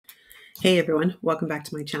Hey everyone, welcome back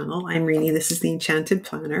to my channel. I'm Rainy, this is the Enchanted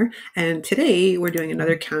Planner, and today we're doing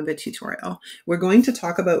another Canva tutorial. We're going to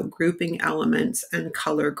talk about grouping elements and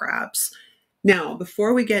color grabs. Now,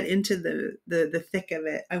 before we get into the thick of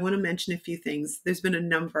it, I want to mention a few things. There's been a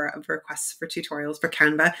number of requests for tutorials for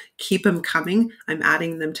Canva. Keep them coming. I'm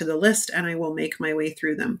adding them to the list and I will make my way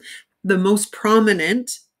through them. The most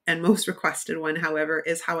prominent and most requested one, however,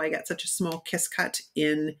 is how I get such a small kiss cut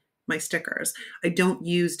in my stickers. I don't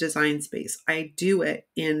use Design Space. I do it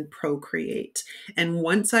in Procreate. And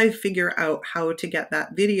once I figure out how to get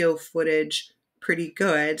that video footage pretty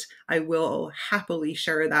good, I will happily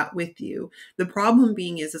share that with you. The problem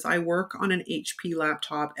being is I work on an HP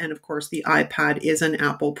laptop, and of course the iPad is an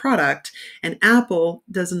Apple product, and Apple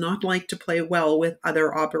does not like to play well with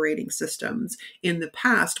other operating systems. In the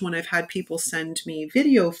past, when I've had people send me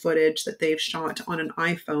video footage that they've shot on an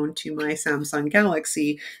iPhone to my Samsung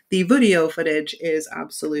Galaxy, the video footage is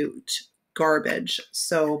absolute garbage.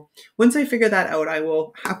 So once I figure that out, I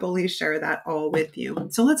will happily share that all with you.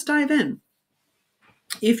 So let's dive in.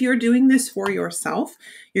 If you're doing this for yourself,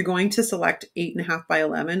 you're going to select 8.5 by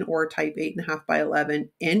 11 or type 8.5 by 11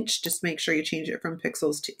 inch. Just make sure you change it from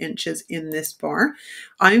pixels to inches in this bar.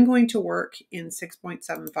 I'm going to work in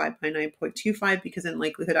 6.75 by 9.25 because in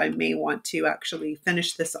likelihood I may want to actually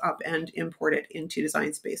finish this up and import it into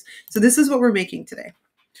Design Space. So this is what we're making today.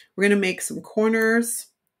 We're going to make some corners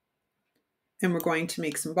and we're going to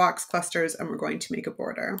make some box clusters and we're going to make a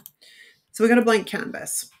border. So we got a blank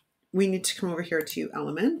canvas. We need to come over here to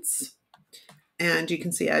elements, and you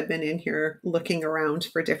can see I've been in here looking around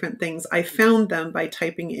for different things. I found them by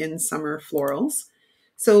typing in summer florals.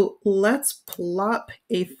 So let's plop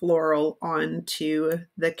a floral onto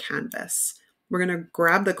the canvas. We're going to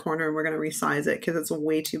grab the corner and we're going to resize it because it's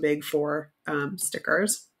way too big for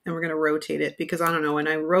stickers. And we're going to rotate it because I don't know, when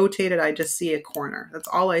I rotate it, I just see a corner. That's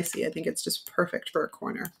all I see. I think it's just perfect for a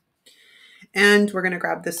corner. And we're going to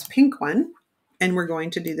grab this pink one. And we're going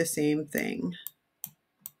to do the same thing.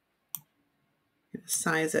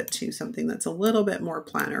 Size it to something that's a little bit more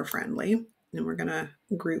planner friendly. And we're going to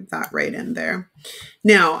group that right in there.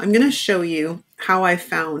 Now I'm going to show you how I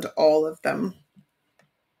found all of them.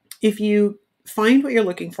 If you find what you're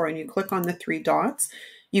looking for and you click on the three dots,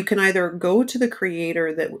 you can either go to the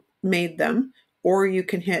creator that made them, or you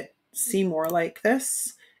can hit see more like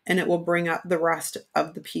this, and it will bring up the rest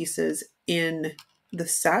of the pieces in the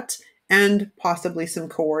set, and possibly some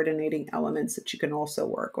coordinating elements that you can also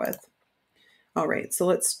work with. All right, so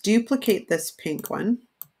let's duplicate this pink one.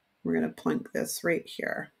 We're going to plunk this right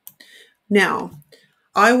here. Now,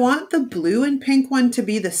 I want the blue and pink one to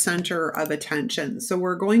be the center of attention. So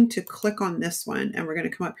we're going to click on this one and we're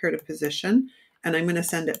going to come up here to position, and I'm going to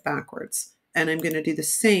send it backwards. And I'm going to do the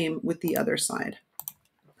same with the other side.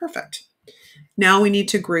 Perfect. Now we need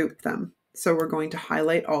to group them. So we're going to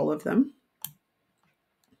highlight all of them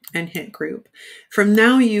and hit group. From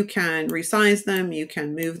now you can resize them, you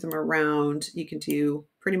can move them around, you can do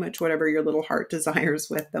pretty much whatever your little heart desires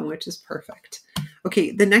with them, which is perfect.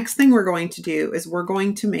 Okay, the next thing we're going to do is we're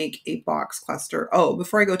going to make a box cluster. Oh,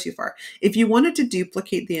 before I go too far, if you wanted to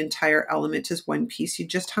duplicate the entire element as one piece, you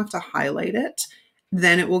just have to highlight it.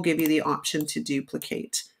 Then it will give you the option to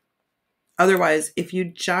duplicate. Otherwise, if you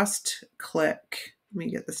just click, let me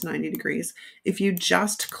get this 90 degrees. If you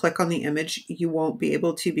just click on the image, you won't be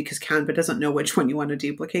able to because Canva doesn't know which one you want to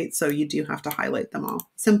duplicate. So you do have to highlight them all.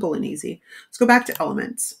 Simple and easy. Let's go back to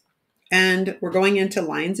elements. And we're going into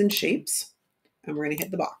lines and shapes. And we're going to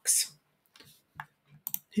hit the box.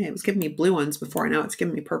 Hey, it was giving me blue ones before. Now it's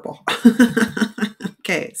giving me purple.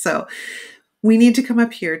 Okay, so we need to come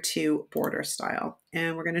up here to border style.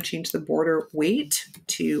 And we're going to change the border weight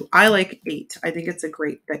to, I like 8. I think it's a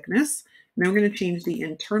great thickness. Now we're going to change the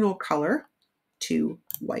internal color to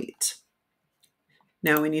white.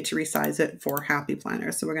 Now we need to resize it for Happy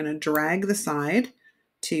Planner. So we're going to drag the side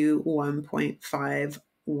to 1.5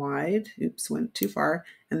 wide. Oops, went too far.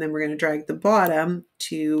 And then we're going to drag the bottom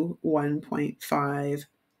to 1.5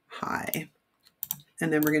 high.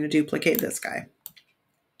 And then we're going to duplicate this guy.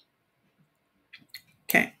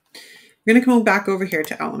 Okay. We're going to come back over here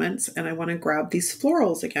to elements, and I want to grab these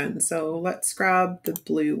florals again. So let's grab the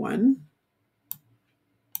blue one.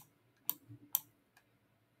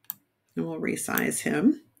 And we'll resize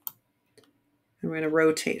him. And we're going to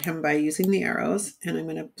rotate him by using the arrows, and I'm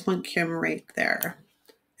going to plunk him right there.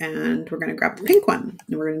 And we're going to grab the pink one,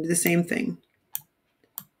 and we're going to do the same thing.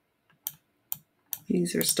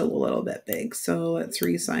 These are still a little bit big, so let's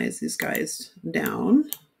resize these guys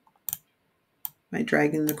down by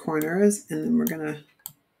dragging the corners, and then we're going to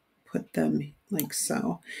put them like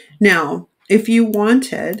so. Now, if you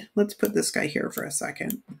wanted, let's put this guy here for a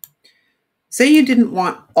second. Say you didn't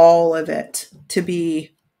want all of it to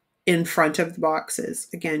be in front of the boxes.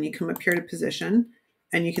 Again, you come up here to position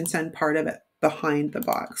and you can send part of it behind the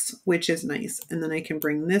box, which is nice. And then I can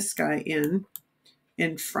bring this guy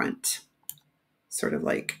in front, sort of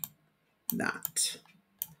like that.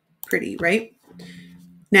 Pretty, right?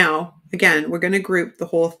 Now, again, we're going to group the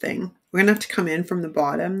whole thing. We're going to have to come in from the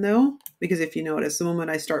bottom though, because if you notice, the moment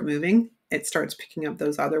I start moving, it starts picking up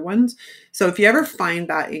those other ones. So if you ever find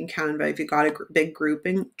that in Canva, if you got a big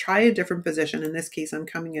grouping, try a different position. In this case, I'm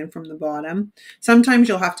coming in from the bottom. Sometimes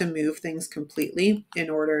you'll have to move things completely in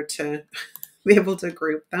order to be able to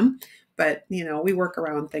group them. But, you know, we work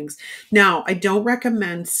around things. Now, I don't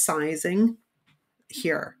recommend sizing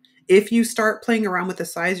here. If you start playing around with the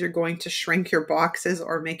size, you're going to shrink your boxes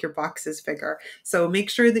or make your boxes bigger. So make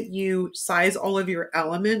sure that you size all of your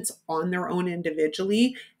elements on their own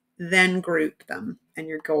individually, then group them, and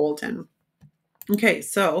you're golden. Okay,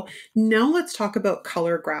 so now let's talk about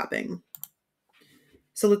color grabbing.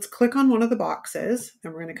 So let's click on one of the boxes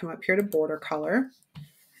and we're going to come up here to border color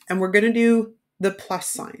and we're going to do the plus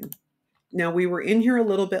sign. Now we were in here a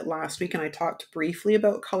little bit last week and I talked briefly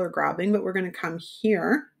about color grabbing, but we're going to come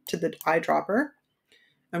here to the eyedropper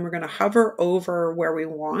and we're going to hover over where we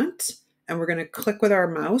want and we're going to click with our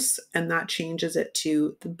mouse and that changes it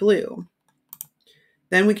to the blue.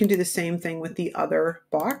 Then we can do the same thing with the other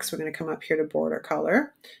box. We're going to come up here to border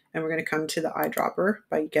color and we're going to come to the eyedropper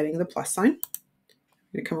by getting the plus sign.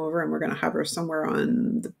 We're going to come over and we're going to hover somewhere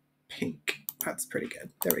on the pink. That's pretty good.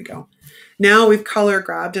 There we go. Now we've color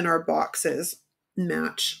grabbed and our boxes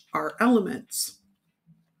match our elements.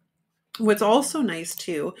 What's also nice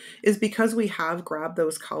too is because we have grabbed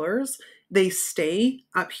those colors, they stay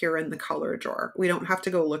up here in the color drawer. We don't have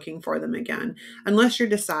to go looking for them again. Unless you're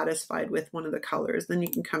dissatisfied with one of the colors, then you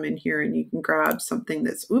can come in here and you can grab something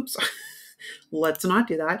that's, oops, let's not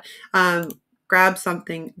do that. Grab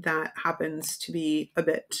something that happens to be a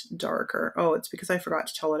bit darker. Oh, it's because I forgot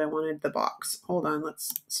to tell it I wanted the box. Hold on,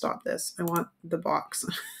 let's stop this. I want the box.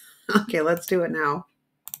 Okay, let's do it now.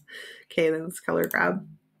 Okay, then let's color grab.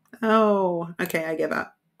 Oh, okay, I give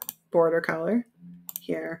up. Border color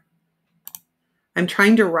here. I'm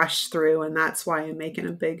trying to rush through and that's why I'm making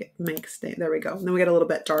a big mistake. There we go. And then we get a little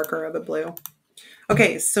bit darker of a blue.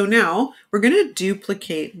 Okay, so now we're going to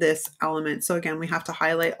duplicate this element. So again, we have to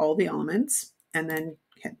highlight all the elements and then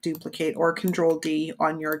hit duplicate or Control D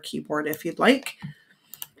on your keyboard if you'd like.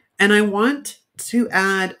 And I want to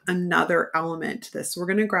add another element to this. So we're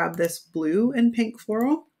going to grab this blue and pink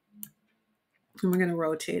floral and we're going to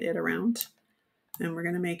rotate it around and we're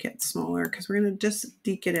going to make it smaller because we're going to just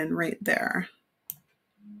deke it in right there.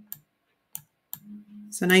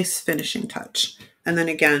 It's a nice finishing touch. And then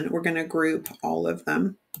again, we're going to group all of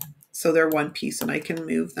them so they're one piece and I can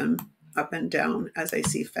move them up and down as I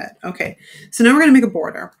see fit. Okay, so now we're going to make a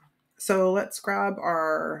border. So let's grab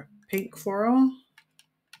our pink floral.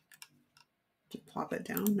 Plop it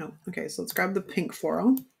down. No. Okay, so let's grab the pink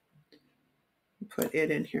floral. Put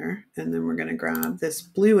it in here. And then we're going to grab this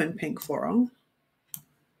blue and pink floral.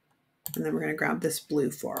 And then we're going to grab this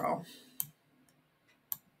blue floral.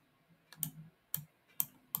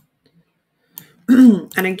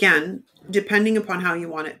 And again, depending upon how you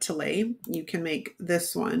want it to lay, you can make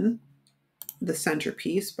this one the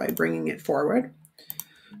centerpiece by bringing it forward.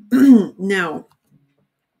 Now,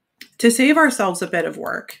 to save ourselves a bit of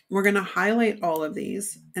work, we're going to highlight all of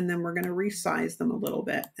these and then we're going to resize them a little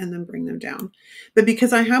bit and then bring them down. But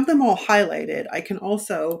because I have them all highlighted, I can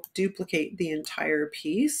also duplicate the entire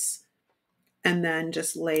piece and then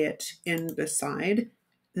just lay it in beside.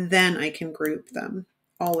 Then I can group them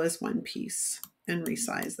all as one piece and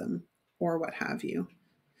resize them or what have you.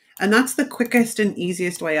 And that's the quickest and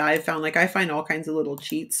easiest way I've found. Like I find all kinds of little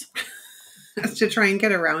cheats to try and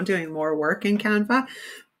get around doing more work in Canva,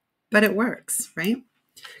 but it works, right?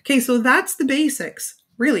 Okay, so that's the basics.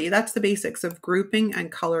 Really, that's the basics of grouping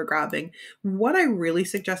and color grabbing. What I really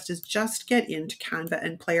suggest is just get into Canva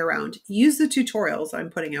and play around. Use the tutorials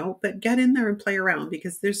I'm putting out, but get in there and play around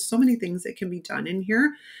because there's so many things that can be done in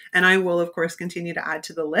here. And I will, of course, continue to add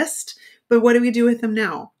to the list. But what do we do with them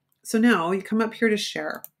now? So now you come up here to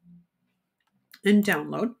share and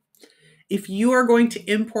download. If you are going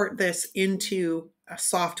to import this into a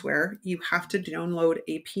software, you have to download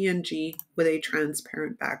a PNG with a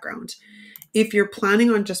transparent background. If you're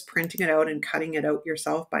planning on just printing it out and cutting it out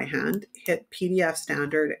yourself by hand, hit PDF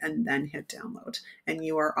standard and then hit download and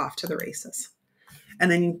you are off to the races. And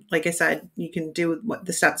then, like I said, you can do what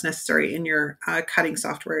the steps necessary in your cutting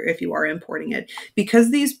software if you are importing it. Because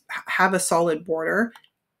these have a solid border,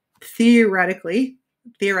 theoretically,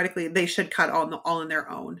 they should cut all on their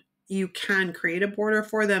own. you can create a border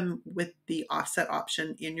for them with the offset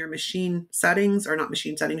option in your machine settings, or not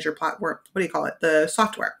machine settings, your platform, what do you call it? The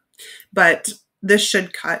software. But this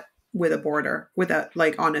should cut with a border with that,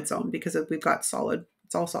 like on its own, because we've got solid,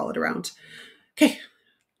 it's all solid around. Okay,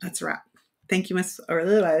 that's a wrap. Thank you,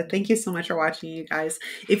 thank you so much for watching, you guys.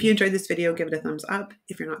 If you enjoyed this video, give it a thumbs up.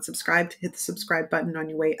 If you're not subscribed, hit the subscribe button on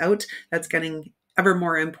your way out. That's getting ever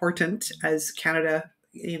more important as Canada,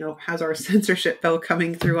 has our censorship bill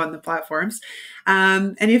coming through on the platforms.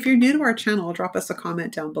 And if you're new to our channel, drop us a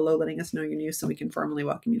comment down below letting us know you're new so we can formally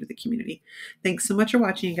welcome you to the community. Thanks so much for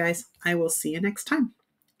watching, you guys. I will see you next time.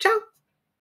 Ciao.